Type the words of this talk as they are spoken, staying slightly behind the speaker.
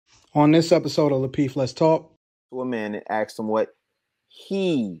On this episode of Lapeef, Let's Talk, to a man and asked him what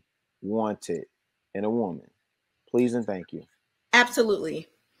he wanted in a woman. Please and thank you. Absolutely.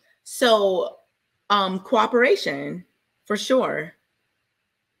 So, cooperation for sure.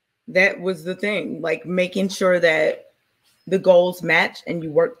 That was the thing, like making sure that the goals match and you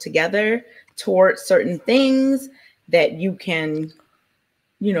work together towards certain things that you can,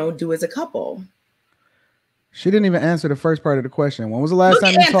 do as a couple. She didn't even answer the first part of the question. When was the last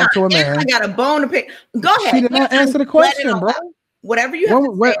time you talked to a man? I got a bone to pick. Go ahead. She did not answer the question, bro. Whatever you have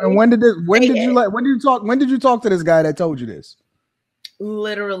to say. When did you talk to this guy that told you this?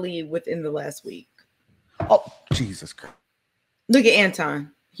 Literally within the last week. Oh, Jesus Christ. Look at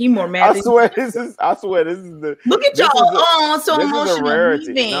Anton. He more mad. I swear this is the. Look at y'all. So emotional.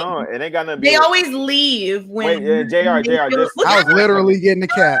 No, it ain't got nothing. They always leave when. Wait, JR. I was literally getting the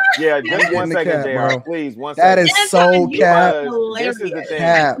cap. Yeah, just 1 second, JR. Bro. Please, 1 that second. That is so cap. This is the thing.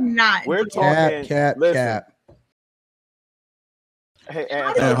 Cap. We're talking. Cap. Hey,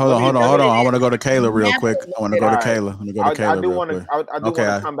 hold on. I want to go to Kayla real quick. I want to go to Kayla. I do want to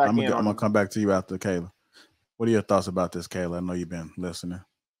come back in. I'm gonna come back to you after Kayla. What are your thoughts about this, Kayla? I know you've been listening,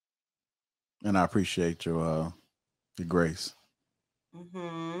 and I appreciate your grace.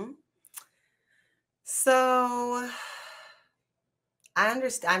 So I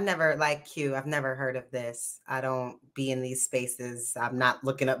understand. I've never, like Q, I've never heard of this. I don't be in these spaces. I'm not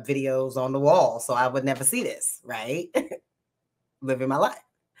looking up videos on the wall, so I would never see this, right? Living my life.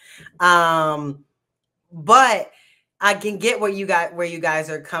 But I can get where you guys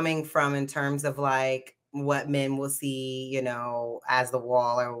are coming from in terms of like what men will see, as the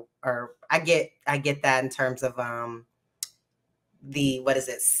wall, or I get that in terms of what is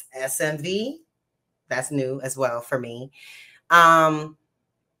it, SMV? That's new as well for me. I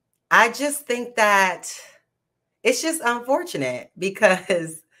just think that it's just unfortunate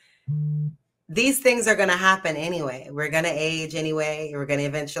because these things are going to happen anyway. We're going to age anyway. We're going to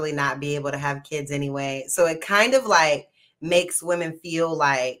eventually not be able to have kids anyway. So it kind of like makes women feel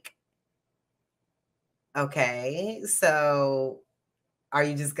like, okay, so are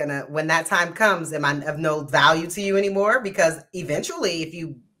you just gonna, when that time comes, am I of no value to you anymore? Because eventually, if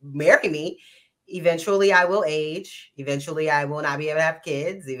you marry me, eventually I will age. Eventually I will not be able to have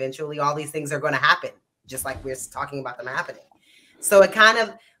kids. Eventually all these things are going to happen, just like we're talking about them happening. So it kind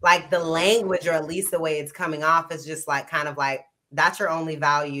of like the language, or at least the way it's coming off, is just like kind of like that's your only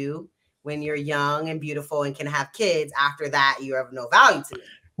value when you're young and beautiful and can have kids. After that, you're of no value to me.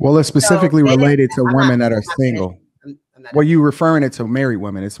 Well, it's specifically related to women that are single. Well, you referring it to married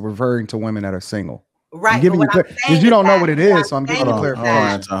women. It's referring to women that are single. Right. I'm giving you because you don't know what it is, so I'm giving you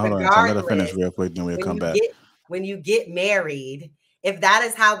clarification. Hold on. Let her finish real quick, then we'll come back. When you get married, if that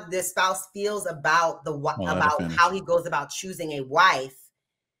is how the spouse feels about how he goes about choosing a wife,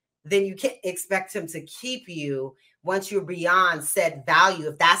 then you can't expect him to keep you once you're beyond said value.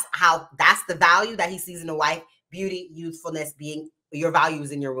 If that's the value that he sees in a wife: beauty, youthfulness, being your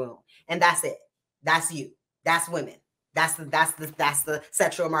values in your womb, and that's it. That's you. That's women. That's the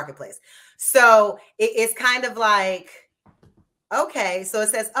sexual marketplace. So it's kind of like, okay, so it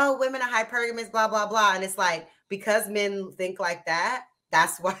says, oh, women are hypergamous, blah, blah, blah. And it's like, because men think like that,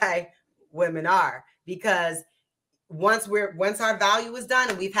 that's why women are. Because once our value is done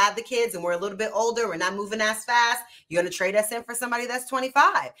and we've had the kids and we're a little bit older, we're not moving as fast, you're going to trade us in for somebody that's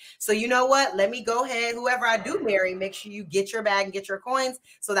 25. So you know what? Let me go ahead. Whoever I do marry, make sure you get your bag and get your coins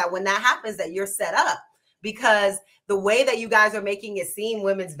so that when that happens, that you're set up. Because the way that you guys are making it seem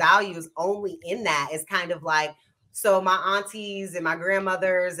women's values only in that is kind of like, so my aunties and my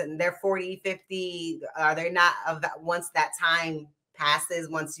grandmothers and they're 40, 50, are they not once that time passes,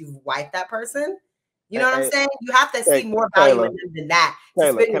 once you've wiped that person? You know what I'm saying? You have to see more value in them than that.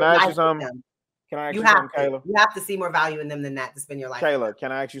 Taylor, can I ask you something? You have to see more value in them than that to spend your life. Taylor,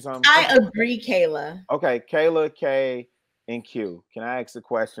 can I ask you something? I agree, Kayla. Okay, Kayla, K, and Q. Can I ask a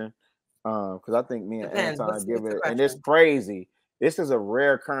question? Because I think me and Anton give it, and it's crazy. This is a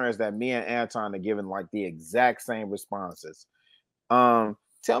rare occurrence that me and Anton are giving like the exact same responses. Tell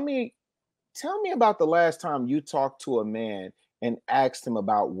me about the last time you talked to a man and asked him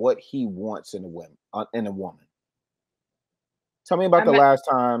about what he wants in a woman. Tell me about the last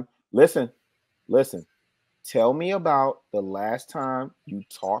time. Listen. Tell me about the last time you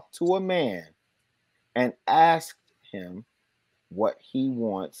talked to a man and asked him what he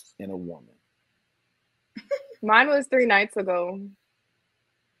wants in a woman. Mine was 3 nights ago.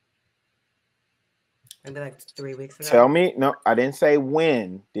 Maybe like 3 weeks ago. Tell me, no, I didn't say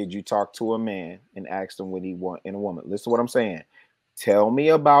when did you talk to a man and ask him what he want in a woman. Listen to what I'm saying. Tell me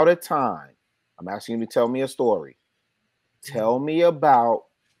about a time. I'm asking you to tell me a story. Tell me about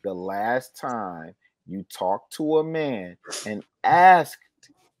the last time you talked to a man and asked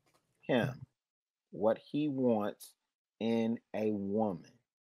him what he wants in a woman?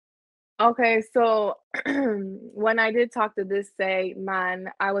 Okay, so when I did talk to this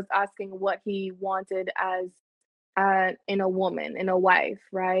man, I was asking what he wanted as in a woman, in a wife,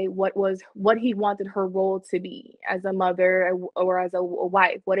 right? What he wanted her role to be as a mother or as a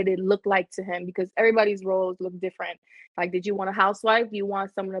wife. What did it look like to him? Because everybody's roles look different. Like, did you want a housewife? Do you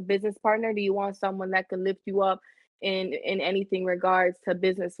want someone, a business partner? Do you want someone that can lift you up in anything regards to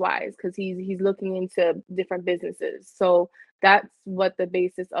business wise? Because he's looking into different businesses. So that's what the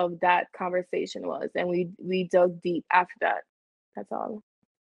basis of that conversation was, and we dug deep after that. That's all.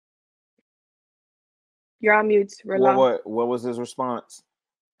 You're on mute, Rilla. What was his response?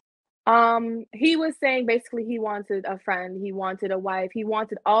 He was saying basically he wanted a friend, he wanted a wife, he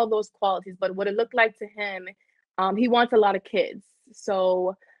wanted all those qualities, but what it looked like to him, he wants a lot of kids.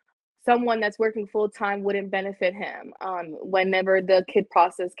 So someone that's working full-time wouldn't benefit him whenever the kid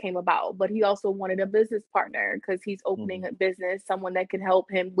process came about. But he also wanted a business partner because he's opening a business, someone that could help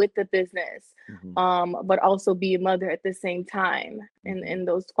him with the business, but also be a mother at the same time, in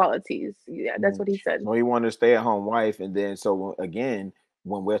those qualities. Yeah, that's what he said. So he wanted a stay-at-home wife. And then, so again,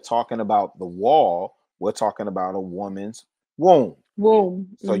 when we're talking about the wall, we're talking about a woman's womb.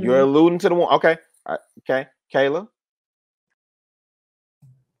 So you're alluding to the womb. Okay. Okay. Kayla?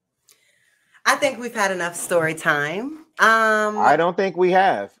 I think we've had enough story time. I don't think we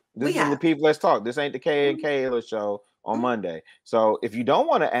have. This is Lapeef Let's Talk. This ain't the Kay and Kayla show on Monday. So if you don't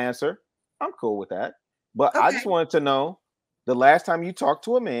want to answer, I'm cool with that. But I just wanted to know the last time you talked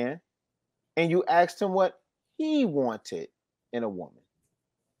to a man and you asked him what he wanted in a woman.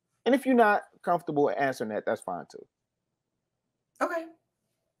 And if you're not comfortable answering that, that's fine too. Okay.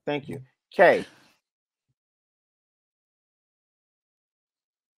 Thank you. Kay.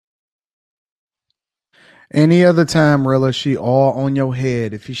 Any other time, Rilla, she all on your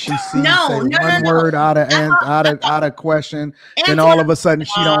head. If she sees one word out of question, then all of a sudden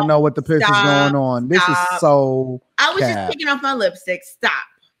she don't know what the piss is going on. This is so. I was just picking off my lipstick. Stop.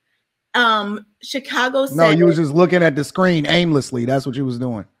 Chicago said. No, you was just looking at the screen aimlessly. That's what you was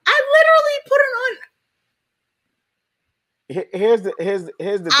doing. I literally put it on. Here's the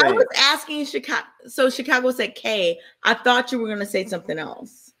thing. I was asking Chicago. So Chicago said, "K." I thought you were gonna say something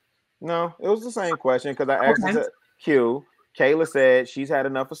else. No, it was the same question because I asked it to Q. Kayla said she's had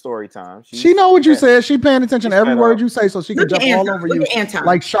enough of story time. She know what you said. She paying attention to every word you say, so she can jump all over you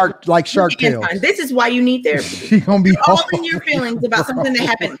like shark tails. This is why you need therapy. She gonna be all in your feelings about something that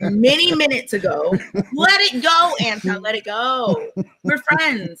happened many minutes ago. Let it go, Anton. Let it go. We're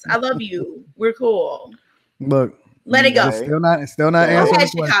friends. I love you. We're cool. Look, let it go. Still not answering. Okay,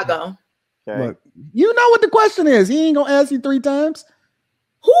 Chicago. Okay. Look, you know what the question is. He ain't gonna ask you 3 times.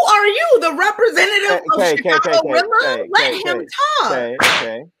 Who are you, the representative of Chicagorilla? Let him talk.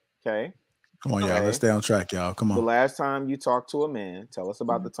 Okay. Come on, y'all. Let's stay on track, y'all. Come on. The last time you talked to a man, tell us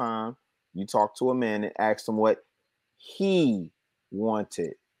about the time you talked to a man and asked him what he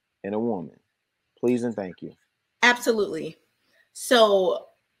wanted in a woman. Please and thank you. Absolutely. So,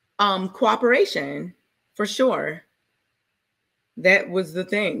 cooperation, for sure. That was the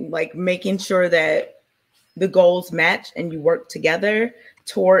thing, like making sure that the goals match and you work together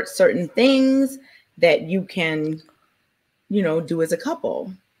towards certain things that you can, do as a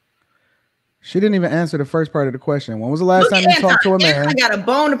couple. She didn't even answer the first part of the question. When was the last time you talked to a man? I got a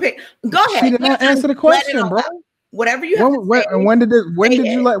bone to pick. Go ahead. She did not answer the question, bro. Whatever you have to say. When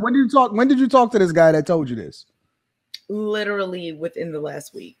did you talk to this guy that told you this? Literally within the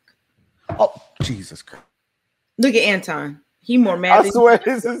last week. Oh, Jesus Christ. Look at Anton. He more mad. I swear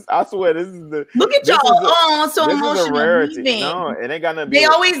this is the. Look at y'all. So emotional. No, it ain't got nothing. They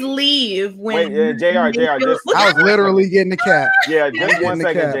always leave when. Wait, JR. I was literally getting the cat. Yeah, just 1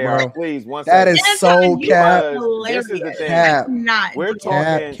 second, JR. Bro. Please, 1 second. That is so cat. This is the thing. Cap. Not. We're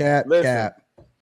talking. Cap.